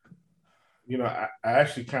 You know, I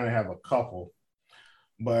actually kind of have a couple,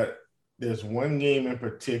 but there's one game in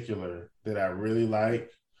particular that I really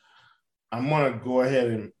like. I'm going to go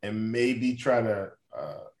ahead and maybe try to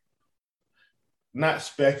not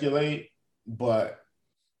speculate, but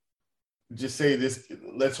just say this.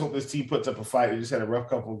 Let's hope this team puts up a fight. They just had a rough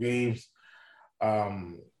couple of games.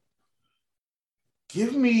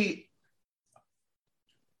 Give me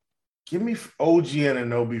OG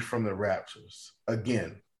Anunoby from the Raptors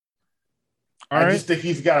again. I just think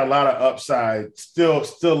he's got a lot of upside still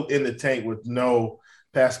in the tank with no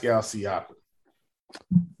Pascal Siakam.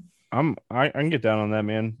 I can get down on that,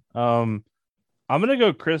 man. I'm gonna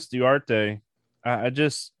go Chris Duarte. I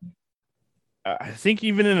think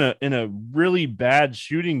even in a really bad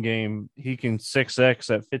shooting game, he can 6X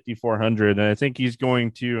at 5,400, and I think he's going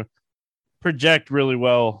to project really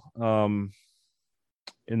well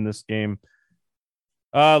in this game.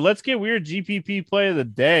 Let's get weird GPP play of the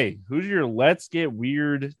day. Who's your let's get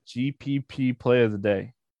weird GPP play of the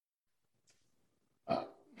day?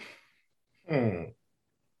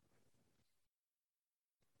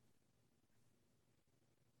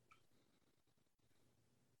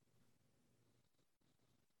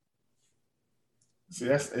 See,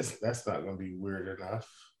 that's not going to be weird enough.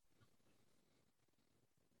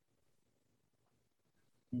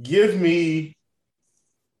 Give me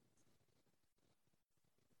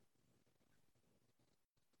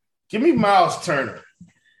Miles Turner.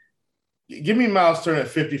 Give me Miles Turner at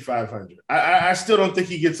 5,500. I still don't think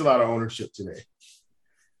he gets a lot of ownership today.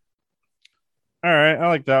 All right, I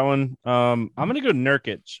like that one. I'm gonna go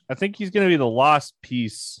Nurkic. I think he's gonna be the lost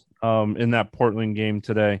piece in that Portland game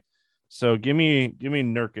today. So give me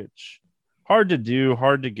Nurkic. Hard to do,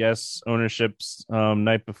 hard to guess ownerships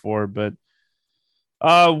night before, but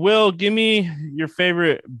Will, give me your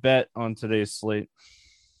favorite bet on today's slate.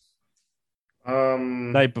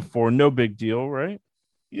 Night before, no big deal, right?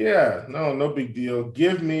 Yeah, no big deal.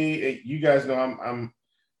 Give me. You guys know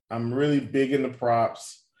I'm really big into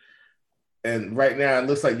props, and right now it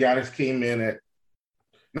looks like Giannis came in at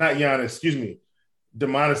not Giannis. Excuse me,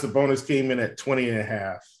 Domantas Sabonis came in at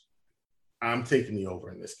 20.5. I'm taking the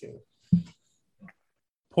over in this game.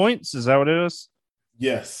 Points, is that what it is?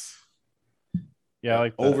 Yes. Yeah, I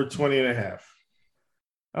like that. Over 20.5.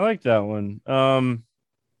 I like that one.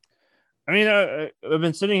 I mean, I've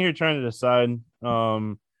been sitting here trying to decide.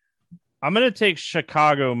 I'm going to take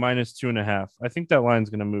Chicago -2.5. I think that line's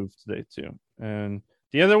going to move today too. And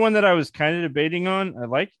the other one that I was kind of debating on,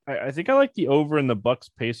 I think I like the over in the Bucks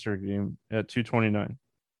Pacer game at 229.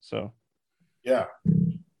 So, yeah,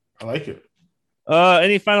 I like it.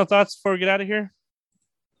 Any final thoughts before we get out of here?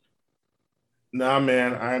 Nah,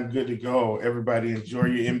 man, I'm good to go. Everybody enjoy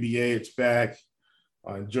your NBA. It's back.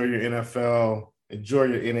 Enjoy your NFL. Enjoy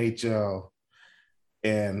your NHL.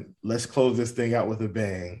 And let's close this thing out with a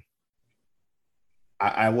bang.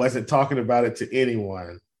 I wasn't talking about it to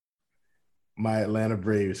anyone. My Atlanta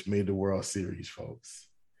Braves made the World Series, folks.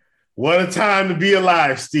 What a time to be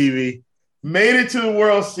alive, Stevie. Made it to the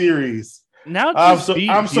World Series. Now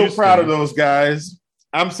I'm so proud of those guys.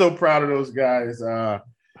 I'm so proud of those guys.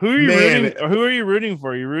 Who are you rooting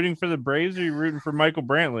for? Are you rooting for the Braves or are you rooting for Michael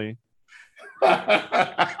Brantley?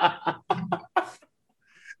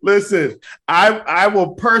 Listen, I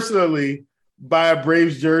will personally buy a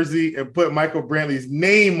Braves jersey and put Michael Brantley's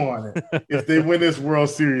name on it if they win this World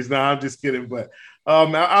Series. No, I'm just kidding, but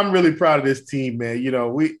I'm really proud of this team, man. You know,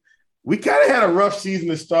 we kind of had a rough season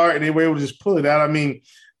to start, and they were able to just pull it out. I mean,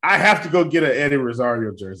 I have to go get an Eddie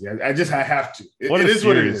Rosario jersey. I have to. It is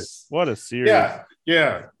what it is. What a series!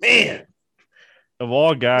 Yeah, man. Of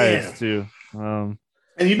all guys, too. And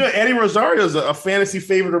you know, Eddie Rosario is a fantasy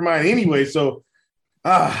favorite of mine anyway. So,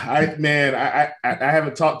 I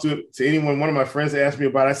haven't talked to anyone. One of my friends asked me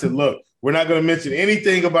about it. I said, look, we're not going to mention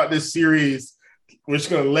anything about this series. We're just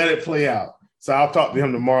going to let it play out. So I'll talk to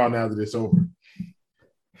him tomorrow now that it's over.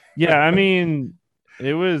 Yeah, I mean,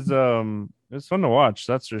 it was fun to watch,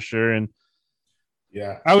 that's for sure. And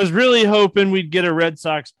yeah, I was really hoping we'd get a Red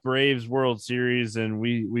Sox Braves World Series and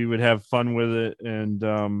we would have fun with it. And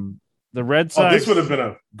the Red Sox. This would have been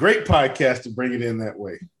a great podcast to bring it in that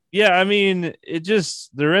way. Yeah, I mean, the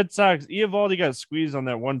Red Sox, Eovaldi got squeezed on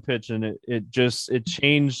that one pitch, and it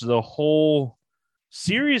changed the whole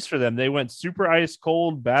series for them. They went super ice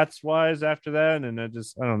cold bats wise after that, and I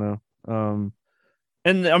don't know.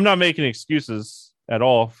 And I'm not making excuses at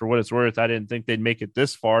all for what it's worth. I didn't think they'd make it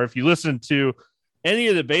this far. If you listen to any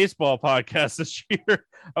of the baseball podcasts this year,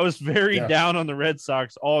 I was very down on the Red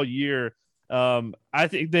Sox all year. I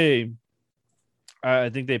think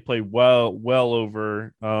they played well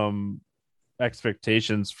over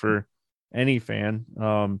expectations for any fan.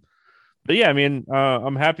 But yeah, I mean,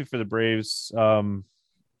 I'm happy for the Braves.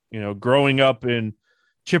 Growing up in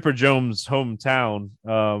Chipper Jones' hometown.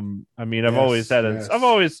 I mean, I've always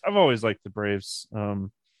liked the Braves.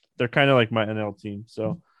 They're kind of like my NL team.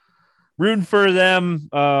 So rooting for them.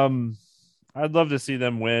 I'd love to see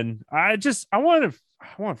them win. I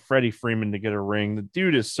want Freddie Freeman to get a ring. The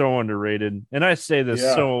dude is so underrated. And I say this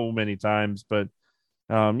so many times, but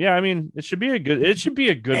I mean, it should be a good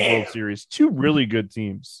World Series. Two really good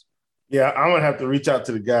teams. Yeah, I'm going to have to reach out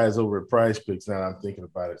to the guys over at Prize Picks now that I'm thinking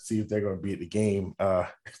about it, see if they're going to be at the game.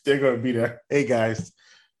 If they're going to be there, hey, guys,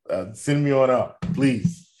 send me on up,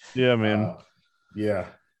 please. Yeah, man. Yeah.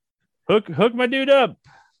 Hook my dude up.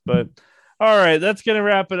 But, all right, that's going to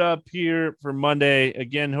wrap it up here for Monday.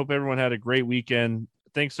 Again, hope everyone had a great weekend.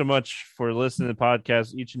 Thanks so much for listening to the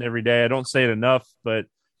podcast each and every day. I don't say it enough, but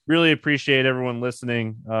really appreciate everyone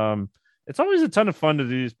listening. It's always a ton of fun to do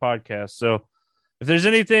these podcasts. So, if there's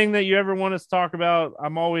anything that you ever want us to talk about,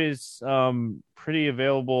 I'm always pretty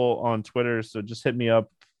available on Twitter. So just hit me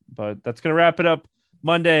up. But that's going to wrap it up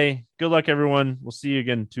Monday. Good luck, everyone. We'll see you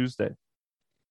again Tuesday.